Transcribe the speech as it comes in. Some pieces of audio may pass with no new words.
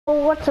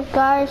What's up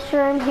guys,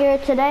 Jerome here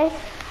today.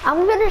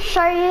 I'm going to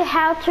show you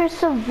how to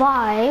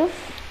survive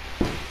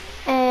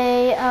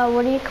a, an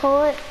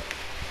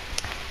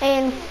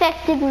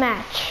infected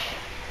match.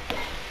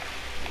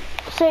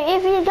 So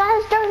if you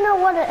guys don't know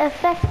what an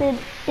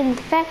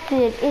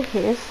infected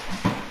is,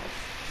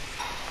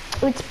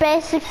 it's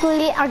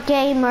basically a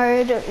game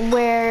mode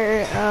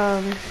where,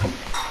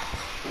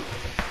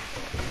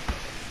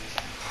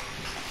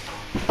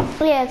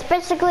 it's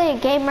basically a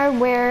game mode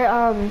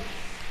where,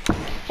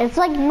 it's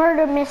like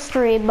murder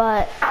mystery,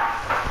 but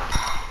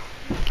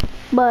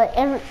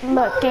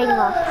gang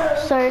up.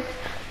 So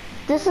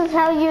this is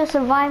how you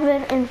survive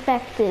an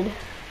infected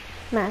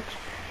match.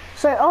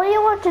 So all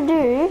you want to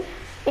do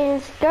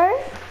is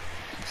go.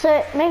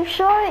 So make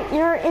sure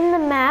you're in the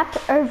map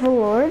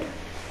Overlord.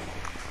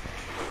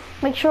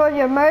 Make sure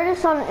your mode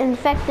is on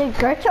infected.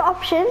 Go to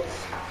options,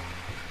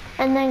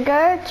 and then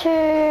go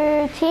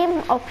to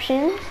team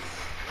options.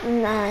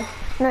 No,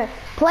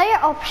 player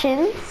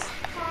options.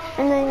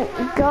 And then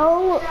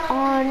go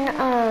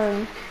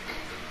on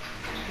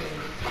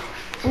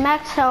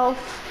max health.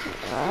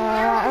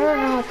 I don't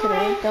know what to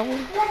do. Double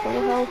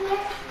health.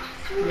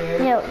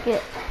 Yeah.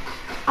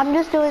 I'm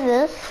just doing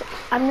this.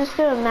 I'm just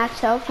doing max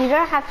health. You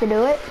don't have to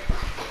do it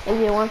if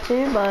you want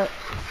to, but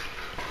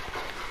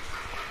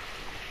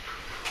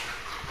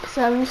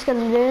so I'm just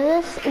gonna do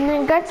this, and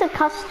then go to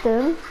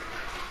custom,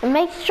 and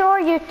make sure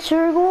your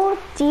toggle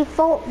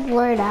default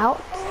loadout.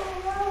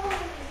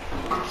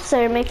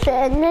 So make sure,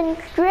 and then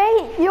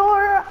create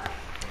your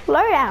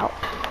loadout,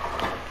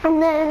 and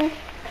then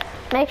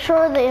make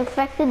sure the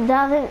infected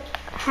doesn't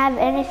have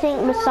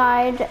anything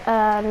beside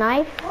a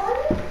knife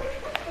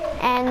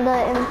and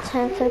the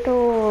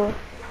tentacle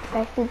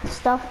infected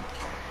stuff.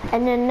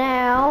 And then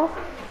now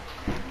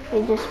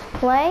you just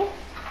play,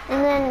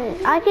 and then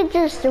I could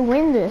just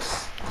win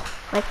this,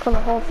 like for the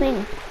whole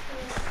thing.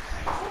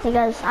 Hey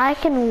guys, I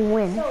can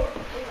win.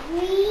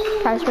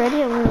 Guys,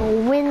 ready? I'm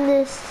gonna win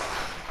this.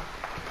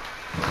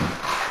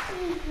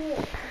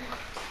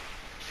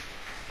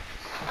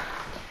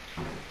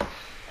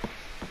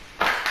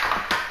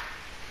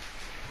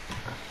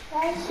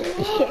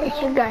 Here,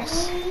 you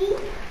guys,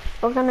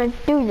 we're gonna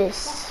do this.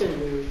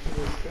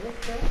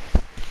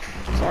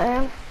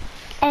 So,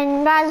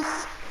 and guys,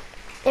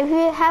 if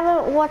you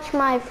haven't watched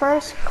my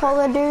first Call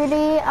of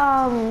Duty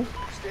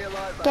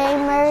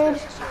game mode,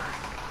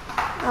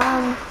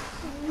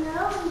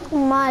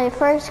 my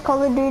first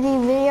Call of Duty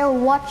video,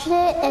 watch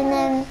it, and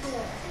then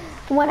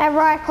whenever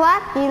I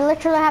clap, you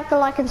literally have to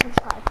like and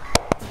subscribe.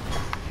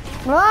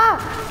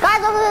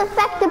 Guys, I'm an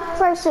infected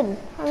person.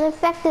 I'm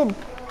infected.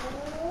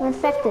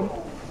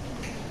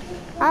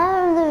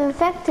 I'm the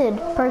infected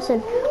person.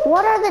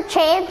 What are the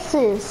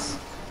chances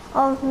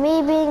of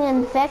me being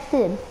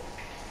infected?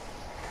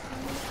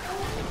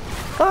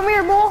 Come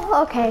here, bull.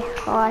 Okay.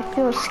 Oh, I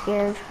feel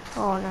scared.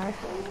 Oh no.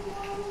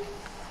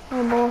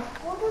 Hey, bull.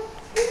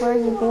 Where are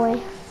you,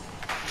 boy?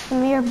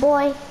 Come here,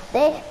 boy.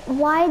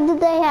 Why do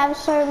they have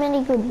so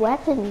many good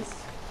weapons?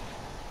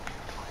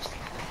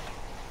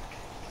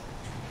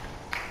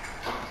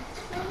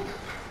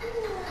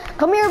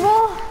 Come here,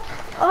 bull.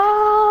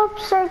 Oh,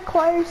 I'm so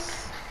close.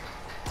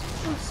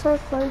 I'm so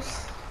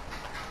close.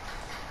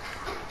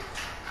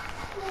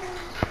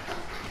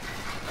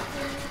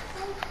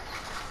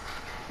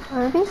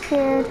 Don't be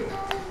scared.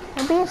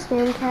 Don't be a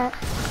scaredy cat.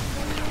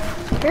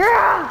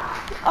 Yeah!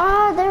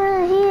 Oh, they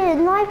were here.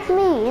 Knifed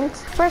me.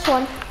 It's first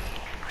one.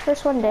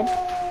 First one dead.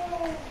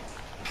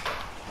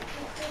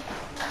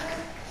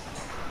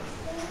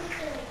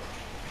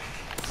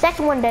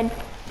 Second one dead.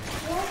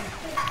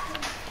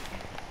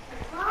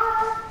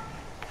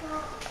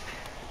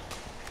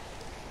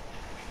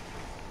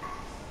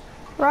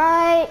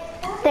 Right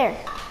there.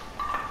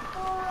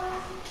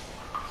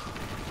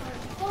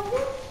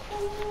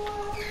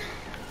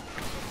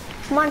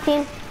 Come on,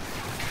 team.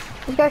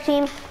 Let's go,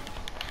 team.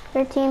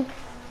 Good team.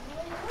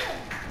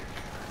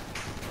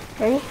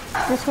 Ready?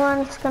 This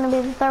one's gonna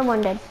be the third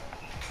one dead.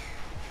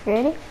 You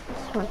ready?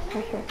 This one,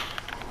 right here.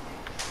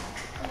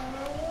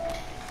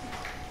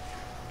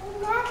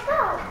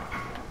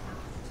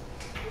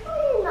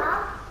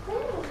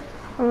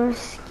 I'm gonna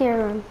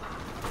scare him.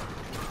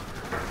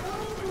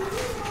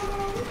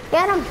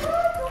 Get him!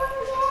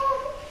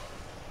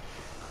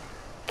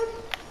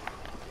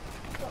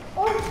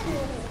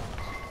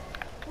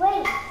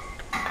 Wait.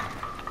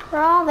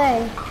 Where are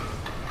they?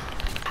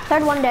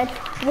 Third one dead.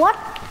 What?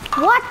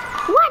 What?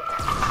 What?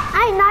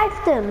 I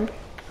knifed him.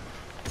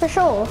 For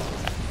sure.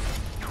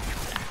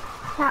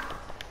 Yeah.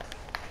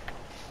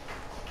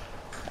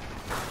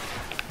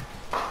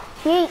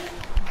 Yeet.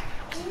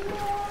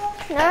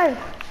 No.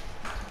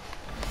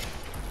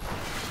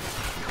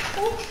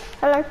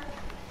 Hello.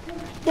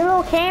 You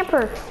little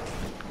camper.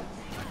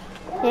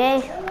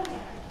 Yay.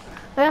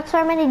 We got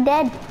so many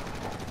dead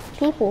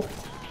people.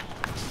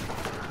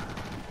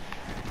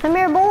 Come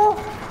here, bull.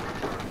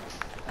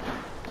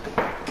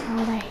 Where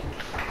are they?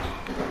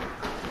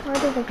 Where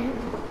did they go?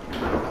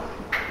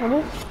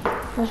 Ready?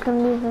 There's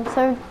gonna be the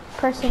third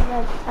person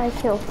that I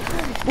kill.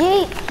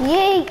 Yeet!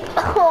 Yeet!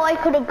 Oh, I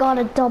could have got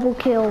a double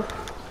kill.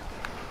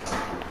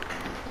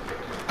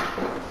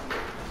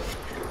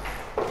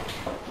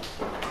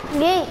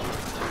 Yeet.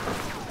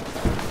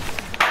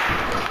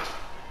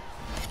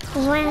 Just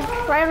ran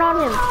right on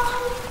him.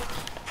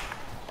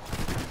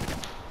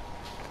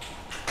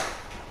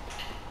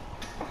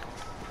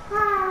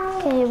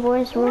 Okay,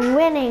 boys, we're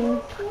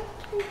winning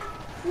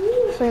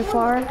so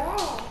far.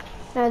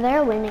 No,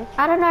 they're winning.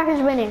 I don't know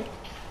who's winning.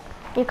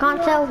 You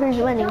can't tell who's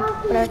winning,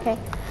 but okay.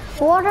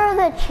 What are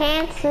the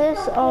chances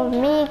of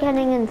me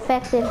getting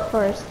infected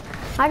first?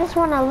 I just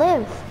want to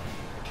live.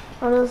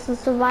 Oh, this is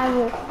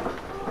survival.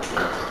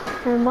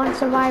 And one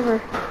survivor.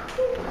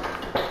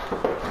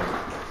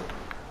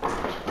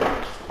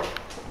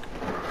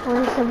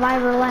 One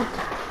survivor left.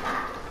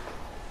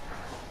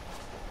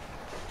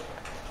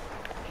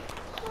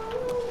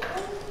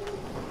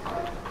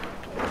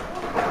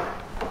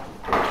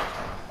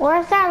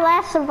 Where's that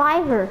last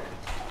survivor?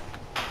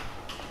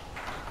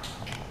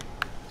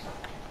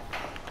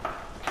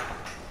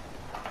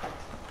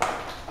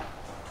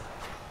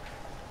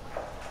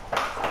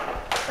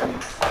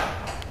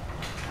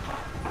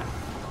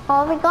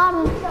 Oh, we got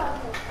him.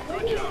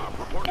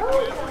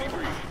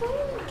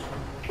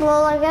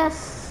 Well, I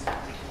guess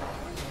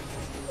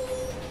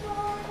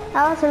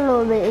that was a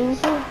little bit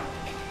easy.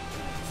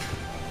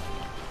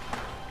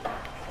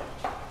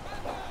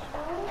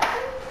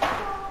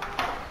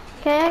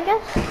 Okay, I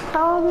guess,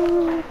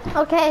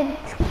 okay.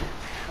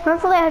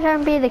 Hopefully I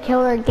don't be the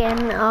killer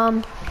again.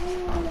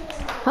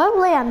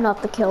 Hopefully I'm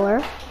not the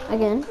killer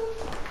again.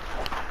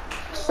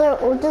 So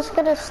we're just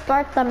gonna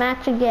start the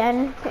match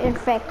again,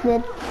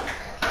 infected.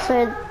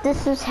 So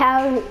this is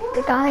how,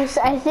 guys,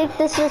 I think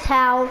this is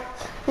how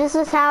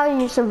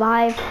you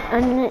survive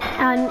an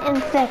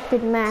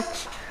infected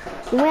match.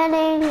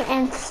 Winning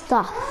and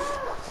stuff.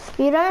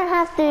 You don't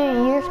have to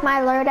use my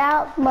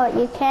loadout, but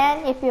you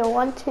can if you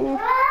want to.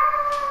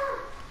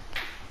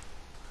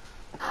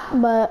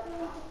 But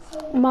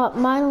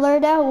my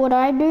loadout, what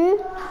I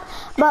do.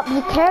 But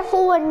be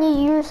careful when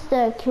you use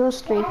the kill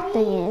streak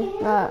thingy,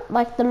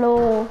 like the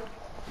little,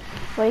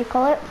 what do you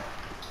call it?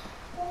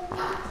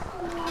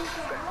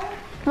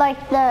 Like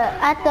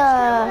at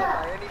the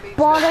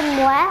bottom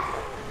left,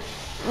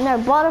 no,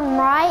 bottom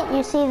right,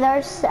 you see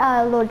those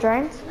little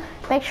drones.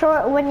 Make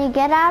sure when you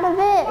get out of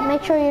it,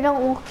 make sure you don't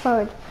walk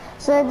forward.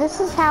 So this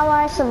is how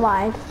I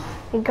survived.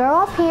 You go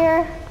up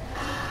here,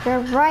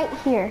 you're right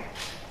here.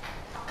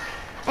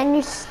 And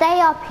you stay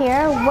up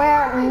here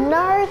where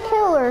no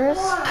killers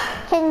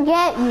can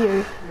get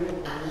you.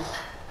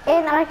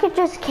 And I could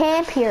just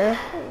camp here,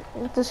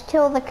 just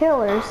kill the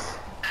killers,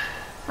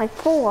 like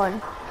full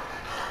on.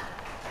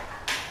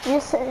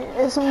 This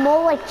is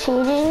more like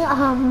cheating.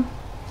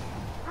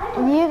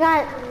 You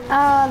got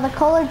the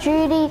Call of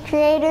Duty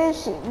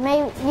creators.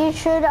 You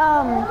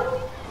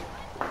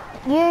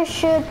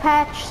should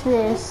patch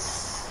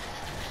this.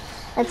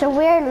 It's a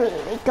weird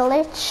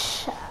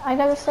glitch. I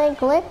gotta say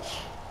glitch.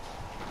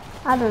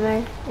 I don't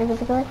know if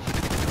it's a glitch.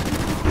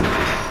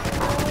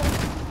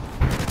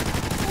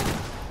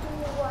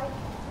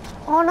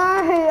 Oh no!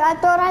 I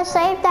thought I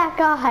saved that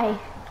guy.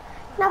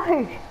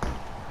 No.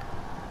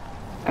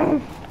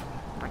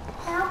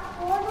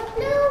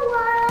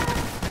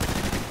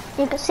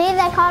 You can see they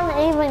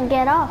can't even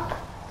get up.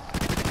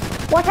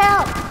 Watch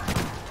out!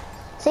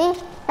 See?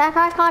 That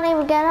guy can't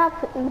even get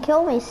up and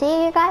kill me.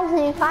 See, you guys?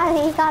 He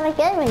gotta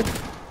get me.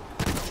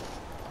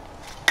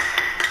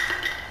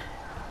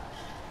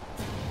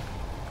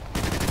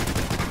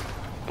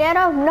 Get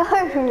up! No!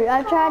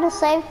 I'm trying to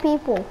save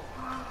people.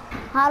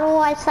 How do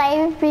I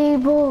save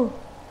people?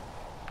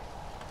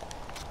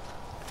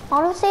 I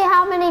want to see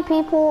how many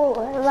people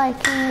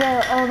can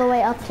go all the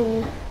way up to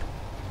me.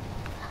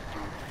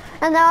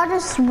 And then I'll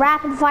just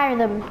rapid fire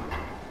them.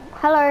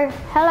 Hello,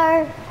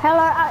 hello,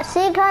 hello.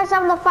 See guys,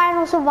 I'm the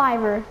final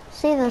survivor.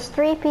 See, there's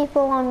 3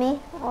 people on me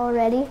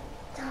already.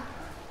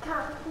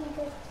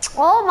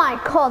 Oh my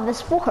god,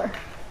 there's 4.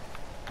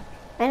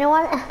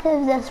 Anyone?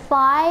 There's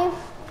 5.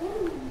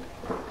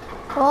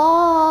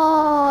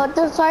 Oh,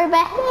 there's so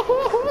many.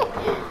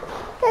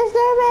 There's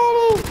so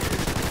many.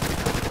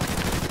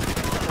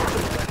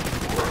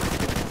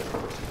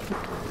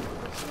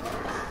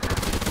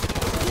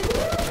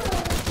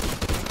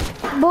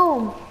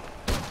 Boom.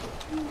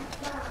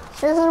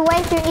 This is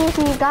way too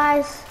easy, you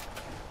guys.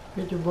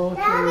 Get your vulture.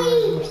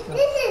 Daddy,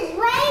 this is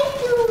way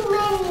too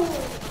many.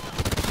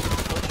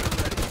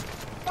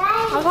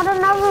 Daddy, I got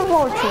another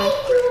vulture. way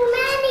too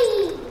many.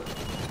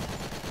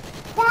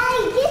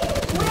 Daddy, this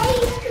is way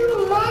too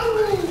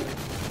many.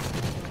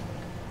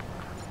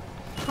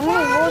 How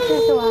many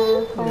vultures do I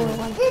have? Only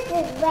one. This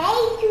is way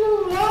too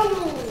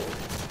many.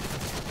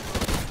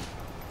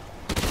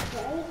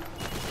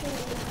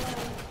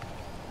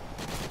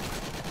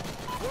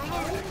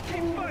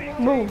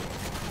 Boom.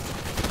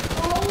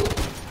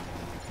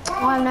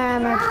 One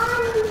ammo.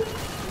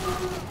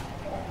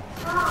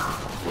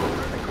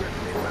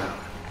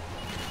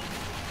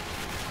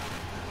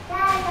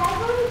 Daddy, I'm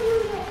going to do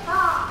the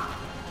top.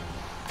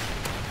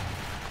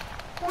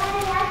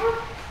 Daddy, I'm going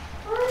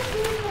to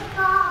do the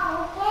top,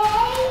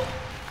 okay?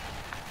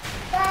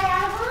 Daddy,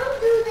 I'm going to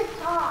do the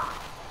top.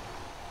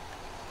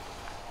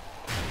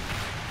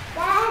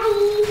 Daddy,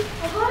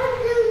 I'm going to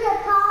do the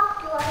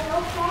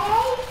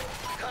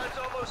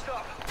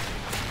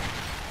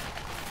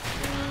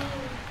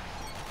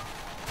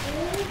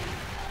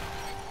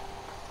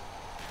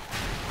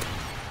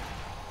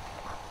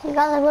You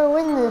guys are gonna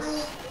win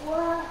this.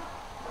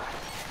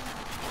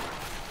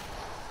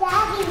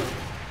 Daddy,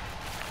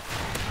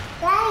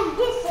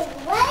 this is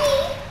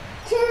way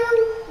too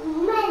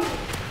many.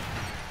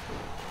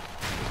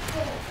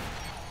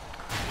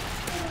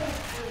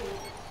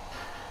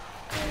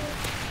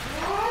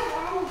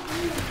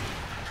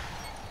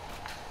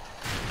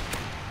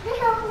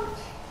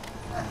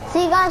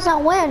 See guys, I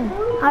win.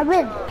 I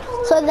win.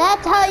 So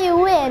that's how you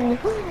win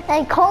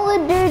a Call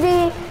of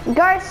Duty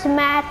Garth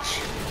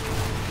match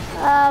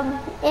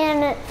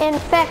in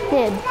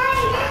Infected.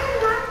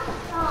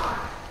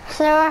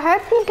 So I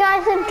hope you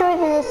guys enjoyed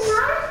this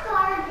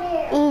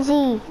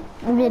easy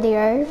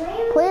video.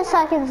 Please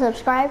like and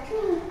subscribe.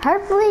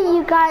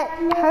 Hopefully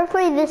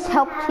this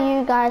helped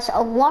you guys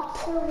a lot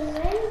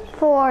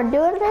for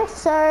doing this.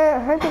 So I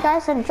hope you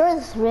guys enjoyed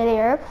this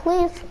video.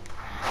 Please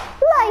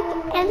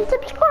like and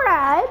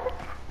subscribe.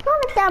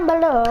 Comment down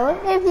below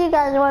if you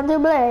guys want to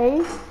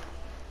play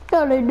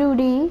Call of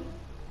Duty.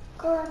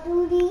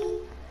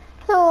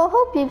 So I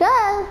hope you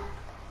guys.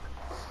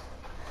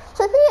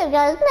 So see you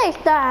guys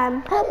next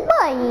time.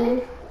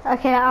 Bye.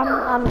 Okay,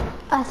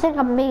 I think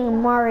I'm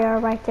being Mario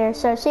right there.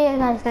 So see you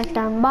guys next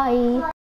time. Bye.